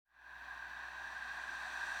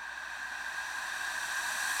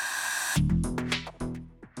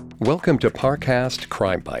Welcome to Parcast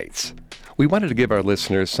Crime Bites. We wanted to give our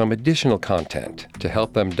listeners some additional content to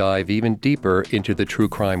help them dive even deeper into the true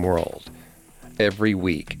crime world. Every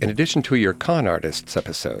week, in addition to your Con Artists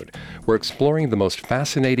episode, we're exploring the most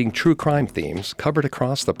fascinating true crime themes covered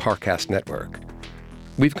across the Parcast Network.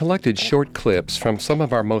 We've collected short clips from some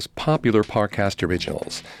of our most popular Parcast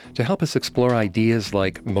originals to help us explore ideas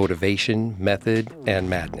like motivation, method, and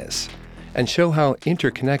madness, and show how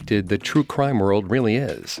interconnected the true crime world really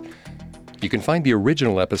is. You can find the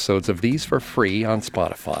original episodes of these for free on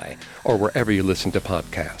Spotify or wherever you listen to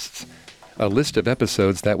podcasts. A list of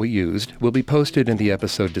episodes that we used will be posted in the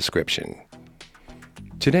episode description.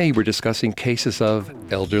 Today we're discussing cases of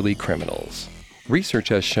elderly criminals. Research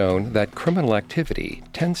has shown that criminal activity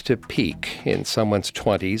tends to peak in someone's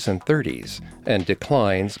 20s and 30s and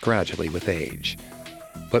declines gradually with age.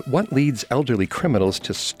 But what leads elderly criminals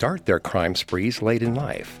to start their crime sprees late in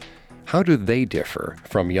life? How do they differ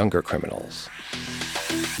from younger criminals?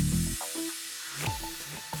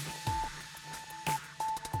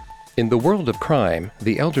 In the world of crime,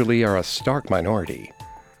 the elderly are a stark minority.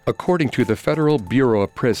 According to the Federal Bureau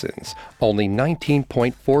of Prisons, only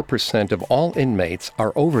 19.4% of all inmates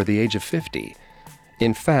are over the age of 50.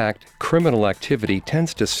 In fact, criminal activity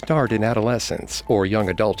tends to start in adolescence or young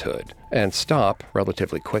adulthood and stop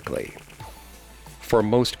relatively quickly. For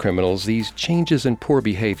most criminals, these changes in poor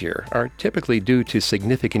behavior are typically due to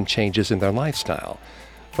significant changes in their lifestyle.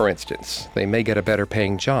 For instance, they may get a better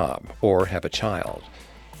paying job or have a child.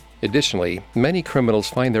 Additionally, many criminals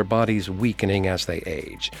find their bodies weakening as they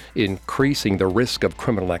age, increasing the risk of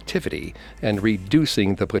criminal activity and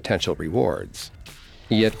reducing the potential rewards.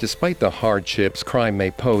 Yet, despite the hardships crime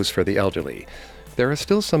may pose for the elderly, there are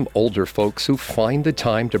still some older folks who find the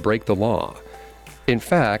time to break the law. In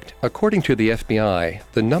fact, according to the FBI,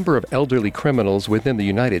 the number of elderly criminals within the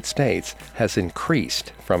United States has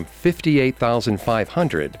increased from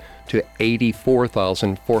 58,500 to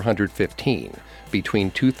 84,415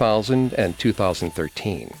 between 2000 and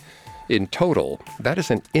 2013. In total, that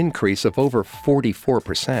is an increase of over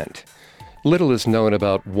 44%. Little is known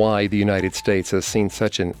about why the United States has seen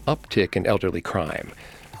such an uptick in elderly crime.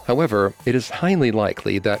 However, it is highly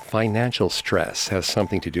likely that financial stress has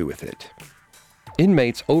something to do with it.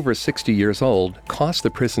 Inmates over 60 years old cost the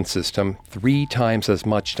prison system 3 times as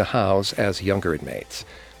much to house as younger inmates.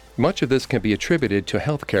 Much of this can be attributed to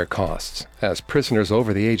healthcare costs, as prisoners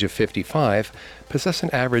over the age of 55 possess an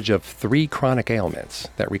average of 3 chronic ailments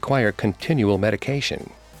that require continual medication.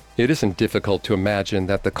 It isn't difficult to imagine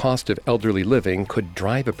that the cost of elderly living could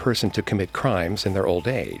drive a person to commit crimes in their old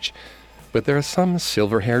age. But there are some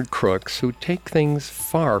silver-haired crooks who take things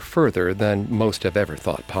far further than most have ever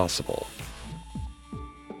thought possible.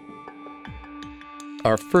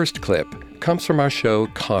 Our first clip comes from our show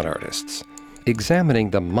Con Artists, examining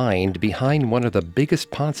the mind behind one of the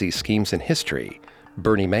biggest Ponzi schemes in history,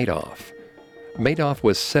 Bernie Madoff. Madoff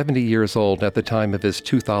was 70 years old at the time of his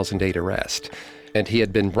 2008 arrest, and he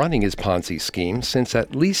had been running his Ponzi scheme since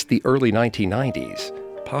at least the early 1990s,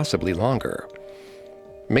 possibly longer.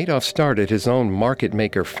 Madoff started his own market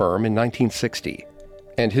maker firm in 1960,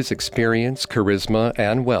 and his experience, charisma,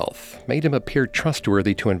 and wealth made him appear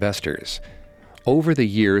trustworthy to investors. Over the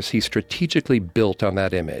years, he strategically built on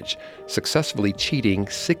that image, successfully cheating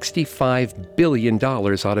 $65 billion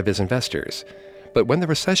out of his investors. But when the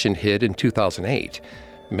recession hit in 2008,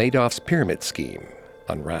 Madoff's pyramid scheme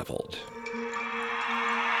unraveled.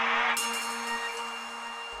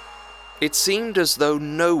 It seemed as though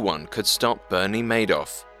no one could stop Bernie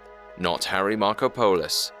Madoff. Not Harry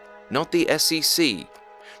Markopolos, not the SEC,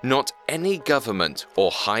 not any government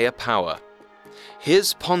or higher power.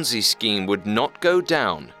 His Ponzi scheme would not go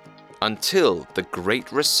down until the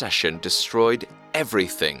Great Recession destroyed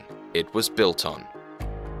everything it was built on.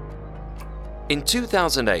 In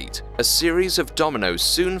 2008, a series of dominoes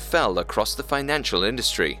soon fell across the financial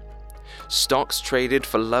industry. Stocks traded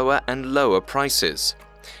for lower and lower prices.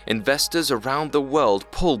 Investors around the world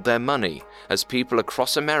pulled their money as people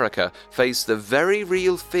across America faced the very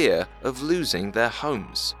real fear of losing their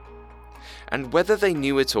homes. And whether they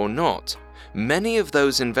knew it or not, many of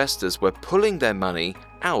those investors were pulling their money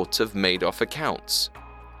out of Madoff accounts.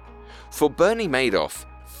 For Bernie Madoff,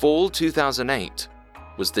 fall 2008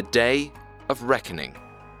 was the day of reckoning.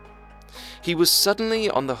 He was suddenly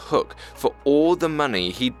on the hook for all the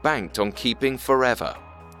money he'd banked on keeping forever.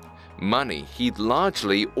 Money he'd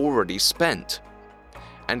largely already spent.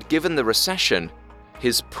 And given the recession,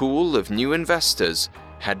 his pool of new investors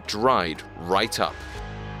had dried right up.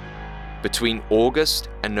 Between August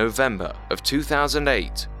and November of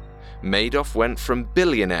 2008, Madoff went from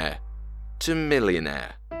billionaire to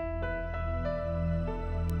millionaire.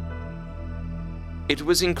 it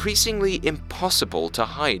was increasingly impossible to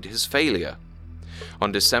hide his failure. On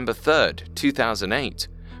December 3rd, 2008,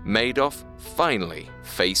 Madoff finally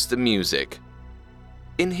faced the music.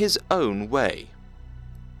 In his own way.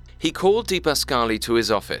 He called DePascali to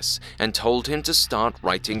his office and told him to start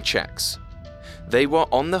writing checks. They were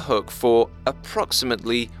on the hook for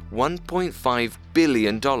approximately $1.5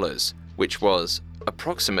 billion, which was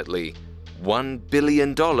approximately $1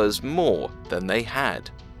 billion more than they had.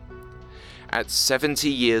 At 70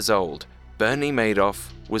 years old, Bernie Madoff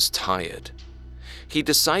was tired. He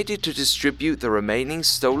decided to distribute the remaining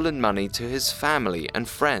stolen money to his family and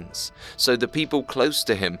friends so the people close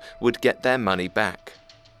to him would get their money back.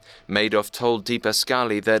 Madoff told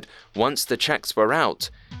DePascali that once the checks were out,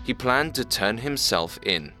 he planned to turn himself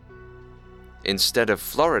in. Instead of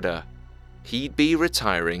Florida, he'd be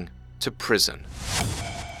retiring to prison.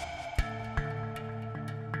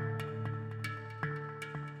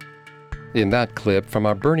 In that clip from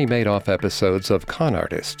our Bernie Madoff episodes of Con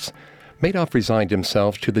Artists, Madoff resigned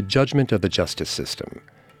himself to the judgment of the justice system.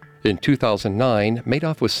 In 2009,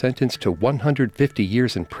 Madoff was sentenced to 150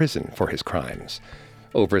 years in prison for his crimes.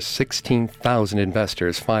 Over 16,000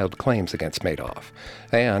 investors filed claims against Madoff,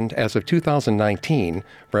 and as of 2019,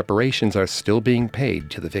 reparations are still being paid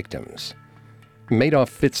to the victims. Madoff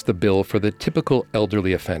fits the bill for the typical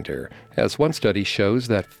elderly offender, as one study shows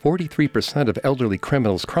that 43% of elderly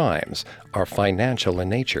criminals' crimes are financial in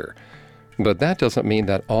nature. But that doesn't mean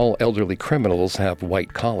that all elderly criminals have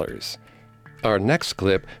white collars. Our next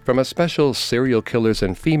clip from a special Serial Killers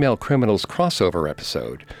and Female Criminals crossover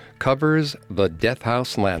episode covers the Death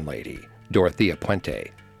House landlady, Dorothea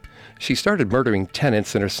Puente. She started murdering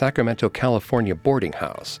tenants in her Sacramento, California boarding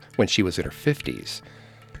house when she was in her 50s.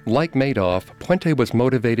 Like Madoff, Puente was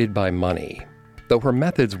motivated by money, though her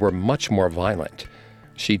methods were much more violent.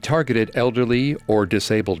 She targeted elderly or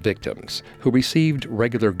disabled victims who received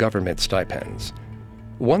regular government stipends.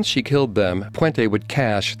 Once she killed them, Puente would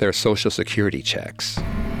cash their Social Security checks.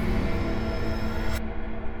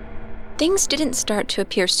 Things didn't start to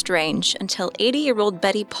appear strange until 80-year-old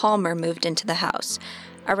Betty Palmer moved into the house,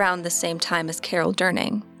 around the same time as Carol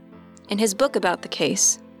Durning. In his book about the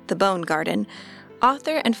case, The Bone Garden,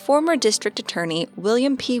 author and former district attorney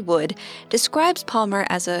William P. Wood describes Palmer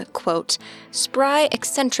as a, quote, spry,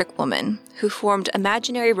 eccentric woman who formed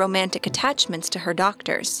imaginary romantic attachments to her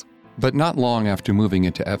doctors. But not long after moving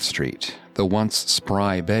into F Street, the once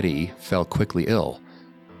spry Betty fell quickly ill.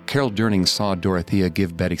 Carol Durning saw Dorothea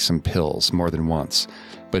give Betty some pills more than once,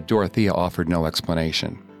 but Dorothea offered no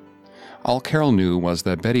explanation. All Carol knew was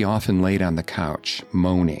that Betty often laid on the couch,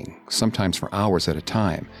 moaning, sometimes for hours at a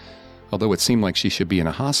time. Although it seemed like she should be in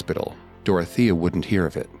a hospital, Dorothea wouldn't hear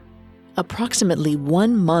of it. Approximately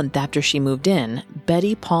 1 month after she moved in,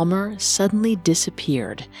 Betty Palmer suddenly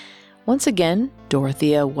disappeared. Once again,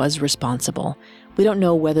 Dorothea was responsible. We don't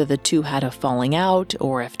know whether the two had a falling out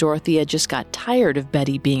or if Dorothea just got tired of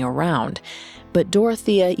Betty being around. But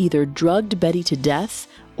Dorothea either drugged Betty to death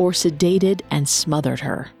or sedated and smothered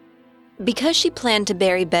her. Because she planned to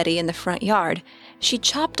bury Betty in the front yard, she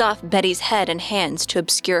chopped off Betty's head and hands to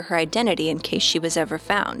obscure her identity in case she was ever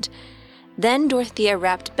found. Then Dorothea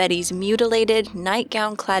wrapped Betty's mutilated,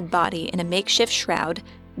 nightgown-clad body in a makeshift shroud,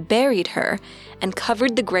 buried her, and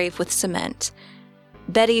covered the grave with cement.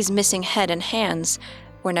 Betty's missing head and hands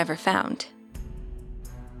were never found.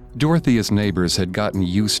 Dorothea's neighbors had gotten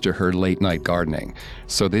used to her late-night gardening,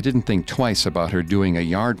 so they didn't think twice about her doing a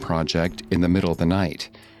yard project in the middle of the night.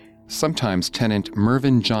 Sometimes tenant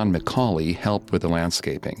Mervyn John McCauley helped with the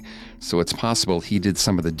landscaping, so it's possible he did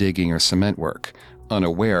some of the digging or cement work,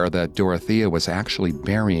 unaware that Dorothea was actually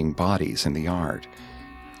burying bodies in the yard.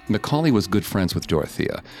 McCauley was good friends with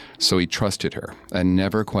Dorothea, so he trusted her and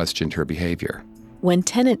never questioned her behavior. When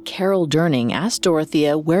tenant Carol Durning asked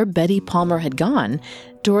Dorothea where Betty Palmer had gone,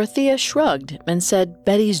 Dorothea shrugged and said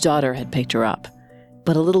Betty's daughter had picked her up.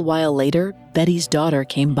 But a little while later, Betty's daughter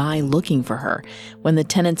came by looking for her. When the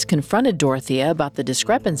tenants confronted Dorothea about the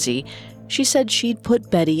discrepancy, she said she'd put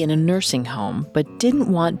Betty in a nursing home, but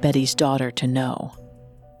didn't want Betty's daughter to know.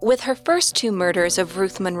 With her first 2 murders of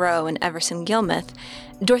Ruth Monroe and Everson Gilmeth,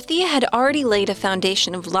 Dorothea had already laid a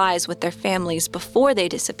foundation of lies with their families before they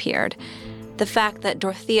disappeared. The fact that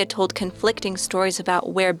Dorothea told conflicting stories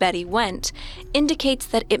about where Betty went indicates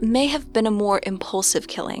that it may have been a more impulsive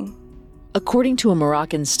killing. According to a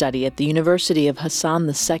Moroccan study at the University of Hassan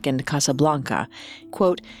II, Casablanca,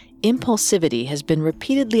 quote, impulsivity has been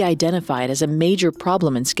repeatedly identified as a major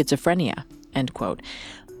problem in schizophrenia, end quote.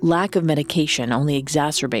 Lack of medication only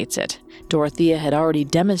exacerbates it. Dorothea had already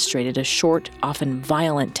demonstrated a short, often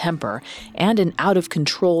violent temper and an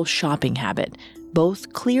out-of-control shopping habit.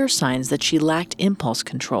 both clear signs that she lacked impulse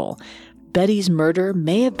control. Betty's murder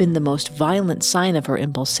may have been the most violent sign of her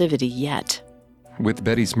impulsivity yet. With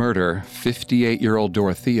Betty's murder, 58-year-old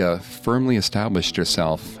Dorothea firmly established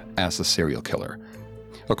herself as a serial killer.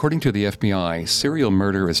 According to the FBI, serial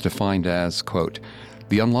murder is defined as, quote,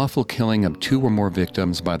 the unlawful killing of two or more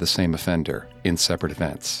victims by the same offender in separate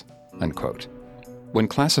events, unquote. When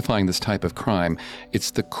classifying this type of crime,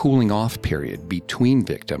 it's the cooling off period between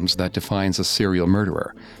victims that defines a serial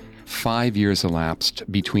murderer. 5 years elapsed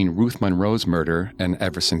between Ruth Monroe's murder and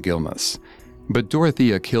Everson Gilman's. But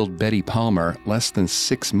Dorothea killed Betty Palmer less than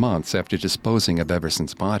 6 months after disposing of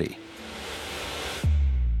Everson's body.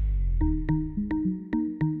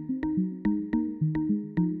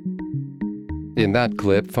 In that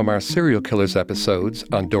clip from our serial killers episodes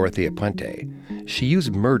on Dorothea Puente, she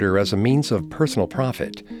used murder as a means of personal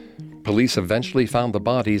profit. Police eventually found the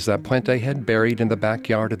bodies that Puente had buried in the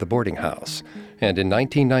backyard of the boarding house. And in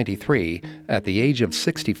 1993, at the age of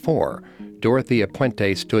 64, Dorothea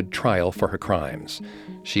Puente stood trial for her crimes.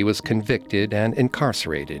 She was convicted and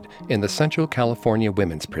incarcerated in the Central California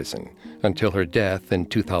Women's Prison until her death in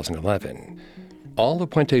 2011. All of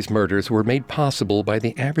Puente's murders were made possible by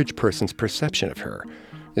the average person's perception of her,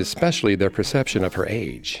 especially their perception of her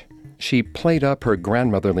age. She played up her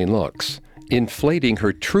grandmotherly looks, inflating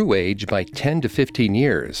her true age by 10 to 15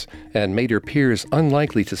 years, and made her peers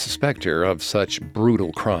unlikely to suspect her of such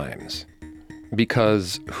brutal crimes.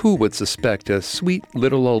 Because who would suspect a sweet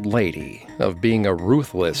little old lady of being a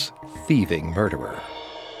ruthless, thieving murderer?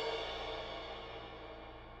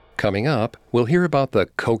 Coming up, we'll hear about the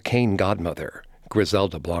cocaine godmother,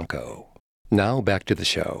 Griselda Blanco. Now back to the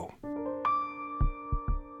show.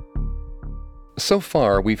 So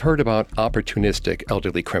far, we've heard about opportunistic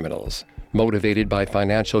elderly criminals. Motivated by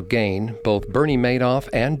financial gain, both Bernie Madoff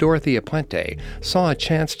and Dorothea Puente saw a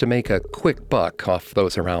chance to make a quick buck off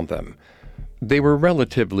those around them. They were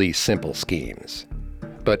relatively simple schemes.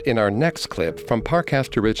 But in our next clip from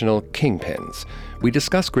Parcast original Kingpins, we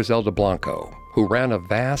discuss Griselda Blanco, who ran a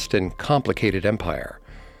vast and complicated empire.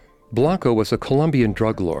 Blanco was a Colombian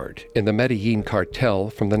drug lord in the Medellin cartel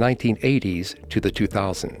from the 1980s to the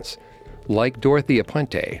 2000s. Like Dorothea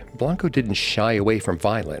Puente, Blanco didn't shy away from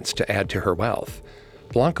violence to add to her wealth.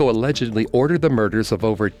 Blanco allegedly ordered the murders of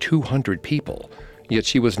over 200 people, yet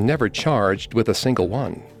she was never charged with a single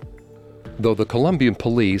one. Though the Colombian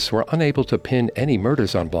police were unable to pin any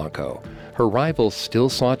murders on Blanco, her rivals still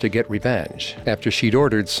sought to get revenge after she'd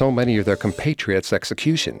ordered so many of their compatriots'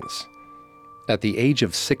 executions. At the age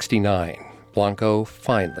of 69, Blanco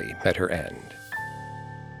finally met her end.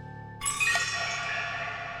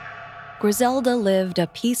 Griselda lived a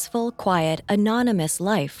peaceful, quiet, anonymous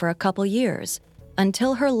life for a couple years,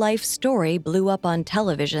 until her life story blew up on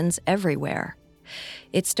televisions everywhere.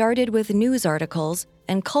 It started with news articles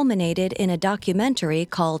and culminated in a documentary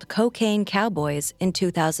called Cocaine Cowboys in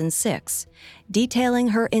 2006, detailing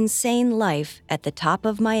her insane life at the top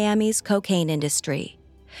of Miami's cocaine industry.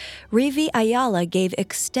 Rivi Ayala gave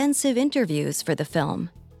extensive interviews for the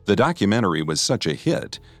film. The documentary was such a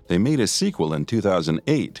hit, they made a sequel in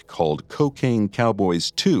 2008 called Cocaine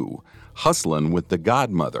Cowboys 2, Hustlin' with the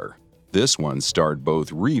Godmother. This one starred both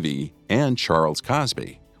Rivi and Charles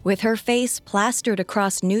Cosby. With her face plastered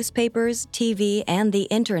across newspapers, TV, and the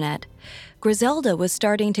internet, Griselda was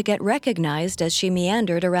starting to get recognized as she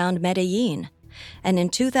meandered around Medellin. And in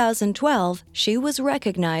 2012, she was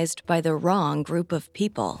recognized by the wrong group of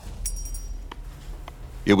people.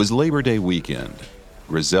 It was Labor Day weekend.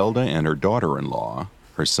 Griselda and her daughter-in-law,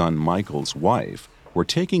 her son Michael's wife, were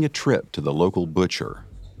taking a trip to the local butcher.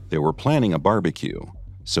 They were planning a barbecue,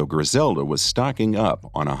 so Griselda was stocking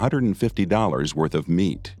up on $150 worth of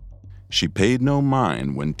meat. She paid no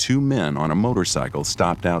mind when two men on a motorcycle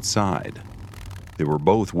stopped outside. They were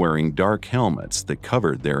both wearing dark helmets that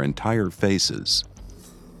covered their entire faces.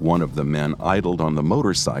 One of the men idled on the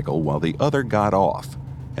motorcycle while the other got off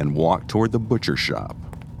and walked toward the butcher shop.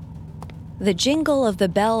 The jingle of the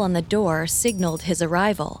bell on the door signaled his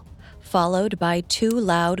arrival, followed by two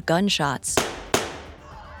loud gunshots.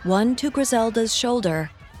 One to Griselda's shoulder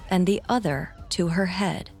and the other to her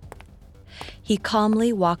head. He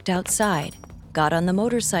calmly walked outside, got on the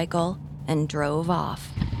motorcycle, and drove off.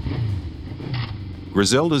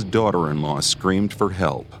 Griselda's daughter-in-law screamed for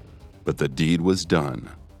help, but the deed was done.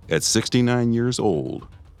 At 69 years old,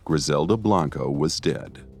 Griselda Blanco was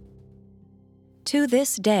dead. To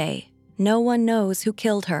this day, no one knows who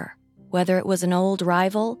killed her, whether it was an old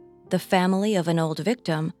rival, the family of an old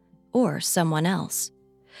victim, or someone else.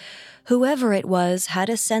 Whoever it was had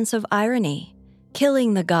a sense of irony,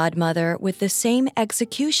 killing the godmother with the same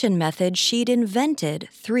execution method she'd invented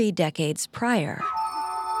 3 decades prior.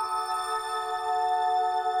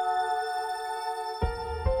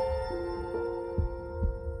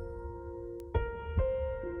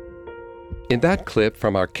 In that clip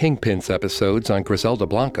from our Kingpins episodes on Griselda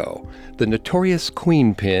Blanco, the notorious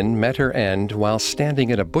Queenpin met her end while standing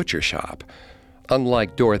in a butcher shop.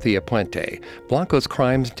 Unlike Dorothea Puente, Blanco's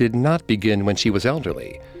crimes did not begin when she was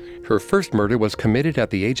elderly. Her first murder was committed at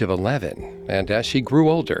the age of 11, and as she grew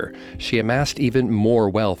older, she amassed even more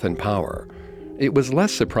wealth and power. It was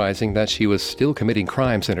less surprising that she was still committing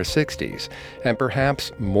crimes in her 60s, and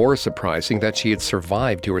perhaps more surprising that she had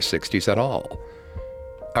survived to her 60s at all.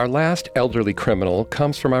 Our last elderly criminal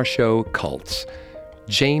comes from our show Cults.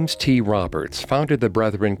 James T. Roberts founded the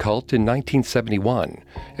Brethren cult in 1971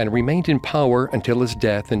 and remained in power until his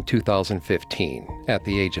death in 2015 at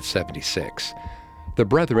the age of 76. The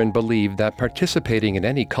Brethren believed that participating in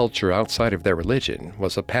any culture outside of their religion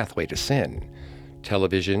was a pathway to sin.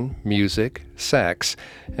 Television, music, sex,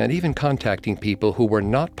 and even contacting people who were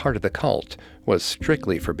not part of the cult was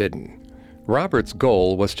strictly forbidden. Robert's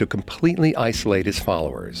goal was to completely isolate his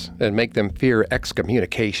followers and make them fear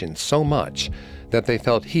excommunication so much that they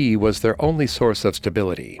felt he was their only source of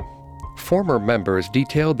stability. Former members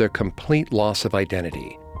detailed their complete loss of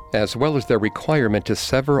identity, as well as their requirement to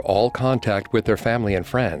sever all contact with their family and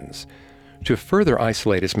friends. To further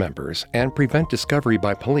isolate his members and prevent discovery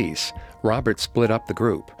by police, Robert split up the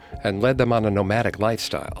group and led them on a nomadic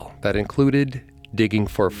lifestyle that included digging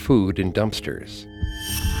for food in dumpsters.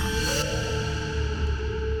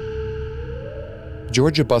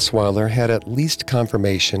 Georgia Busweiler had at least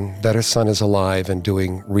confirmation that her son is alive and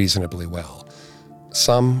doing reasonably well.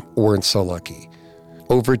 Some weren't so lucky.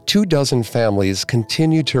 Over 24 families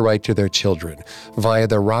continued to write to their children via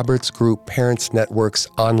the Roberts Group Parents Network's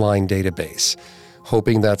online database,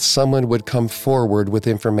 hoping that someone would come forward with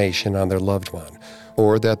information on their loved one,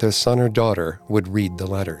 or that their son or daughter would read the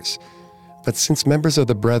letters. But since members of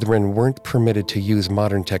the Brethren weren't permitted to use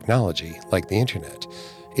modern technology like the internet,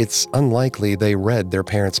 it's unlikely they read their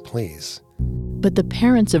parents' pleas. But the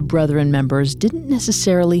parents of Brethren members didn't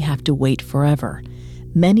necessarily have to wait forever.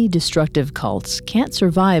 Many destructive cults can't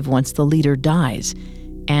survive once the leader dies.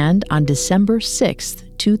 And on December 6,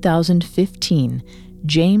 2015,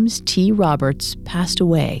 James T. Roberts passed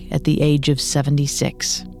away at the age of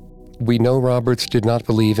 76. We know Roberts did not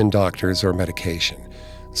believe in doctors or medication,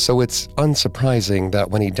 so it's unsurprising that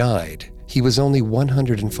when he died, he was only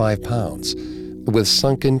 105 pounds, with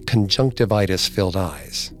sunken conjunctivitis-filled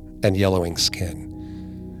eyes and yellowing skin.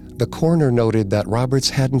 The coroner noted that Roberts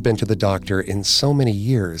hadn't been to the doctor in so many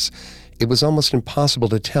years, it was almost impossible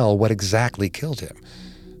to tell what exactly killed him.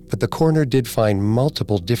 But the coroner did find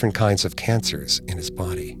multiple different kinds of cancers in his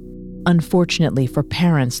body. Unfortunately for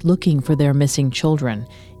parents looking for their missing children,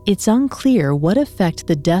 it's unclear what effect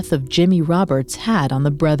the death of Jimmy Roberts had on the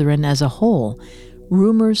Brethren as a whole.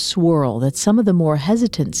 Rumors swirl that some of the more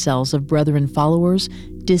hesitant cells of Brethren followers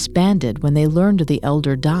disbanded when they learned the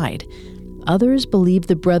elder died. Others believe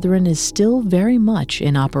the Brethren is still very much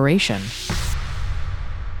in operation.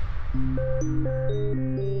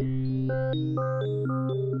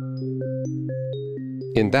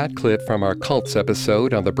 In that clip from our Cults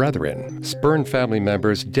episode on the Brethren, spurned family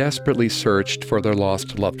members desperately searched for their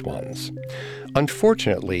lost loved ones.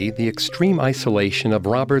 Unfortunately, the extreme isolation of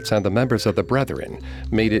Roberts and the members of the Brethren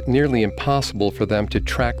made it nearly impossible for them to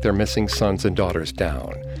track their missing sons and daughters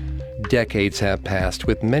down. Decades have passed,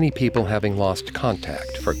 with many people having lost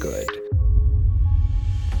contact for good.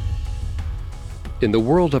 In the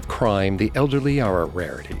world of crime, the elderly are a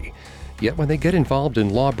rarity. Yet when they get involved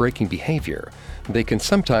in law-breaking behavior, they can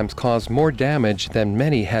sometimes cause more damage than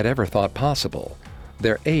many had ever thought possible.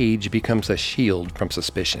 Their age becomes a shield from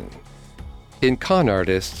suspicion. In Con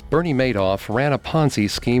Artists, Bernie Madoff ran a Ponzi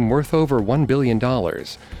scheme worth over $1 billion,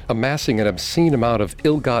 amassing an obscene amount of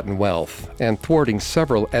ill-gotten wealth and thwarting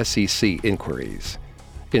several SEC inquiries.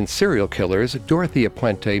 In Serial Killers, Dorothea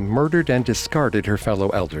Puente murdered and discarded her fellow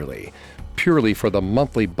elderly, purely for the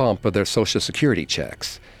monthly bump of their Social Security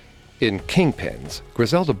checks. In Kingpins,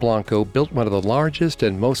 Griselda Blanco built one of the largest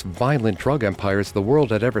and most violent drug empires the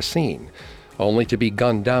world had ever seen, only to be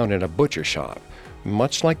gunned down in a butcher shop,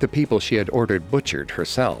 much like the people she had ordered butchered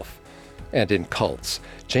herself. And in Cults,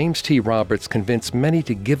 James T. Roberts convinced many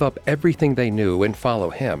to give up everything they knew and follow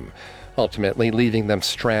him, ultimately leaving them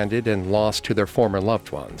stranded and lost to their former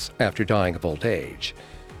loved ones after dying of old age.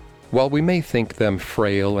 While we may think them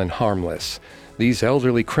frail and harmless, these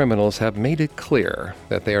elderly criminals have made it clear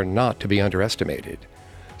that they are not to be underestimated.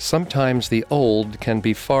 Sometimes the old can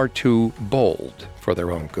be far too bold for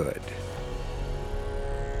their own good.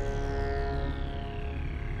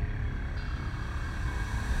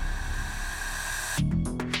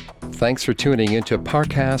 Thanks for tuning into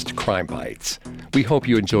Parcast Crime Bites. We hope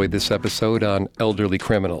you enjoyed this episode on elderly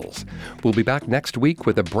criminals. We'll be back next week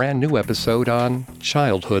with a brand new episode on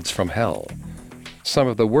childhoods from hell. Some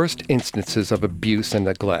of the worst instances of abuse and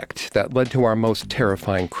neglect that led to our most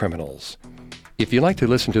terrifying criminals. If you'd like to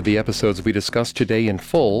listen to the episodes we discussed today in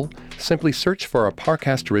full, simply search for our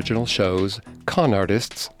Parcast original shows, Con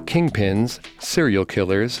Artists, Kingpins, Serial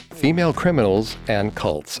Killers, Female Criminals, and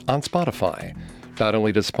Cults on Spotify. Not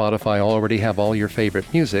only does Spotify already have all your favorite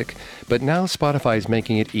music, but now Spotify is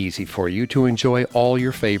making it easy for you to enjoy all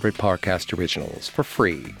your favorite Parcast originals for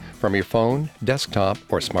free from your phone, desktop,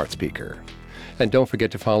 or smart speaker. And don't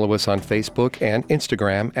forget to follow us on Facebook and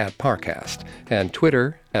Instagram at Parcast and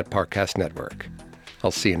Twitter at Parcast Network.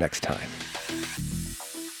 I'll see you next time.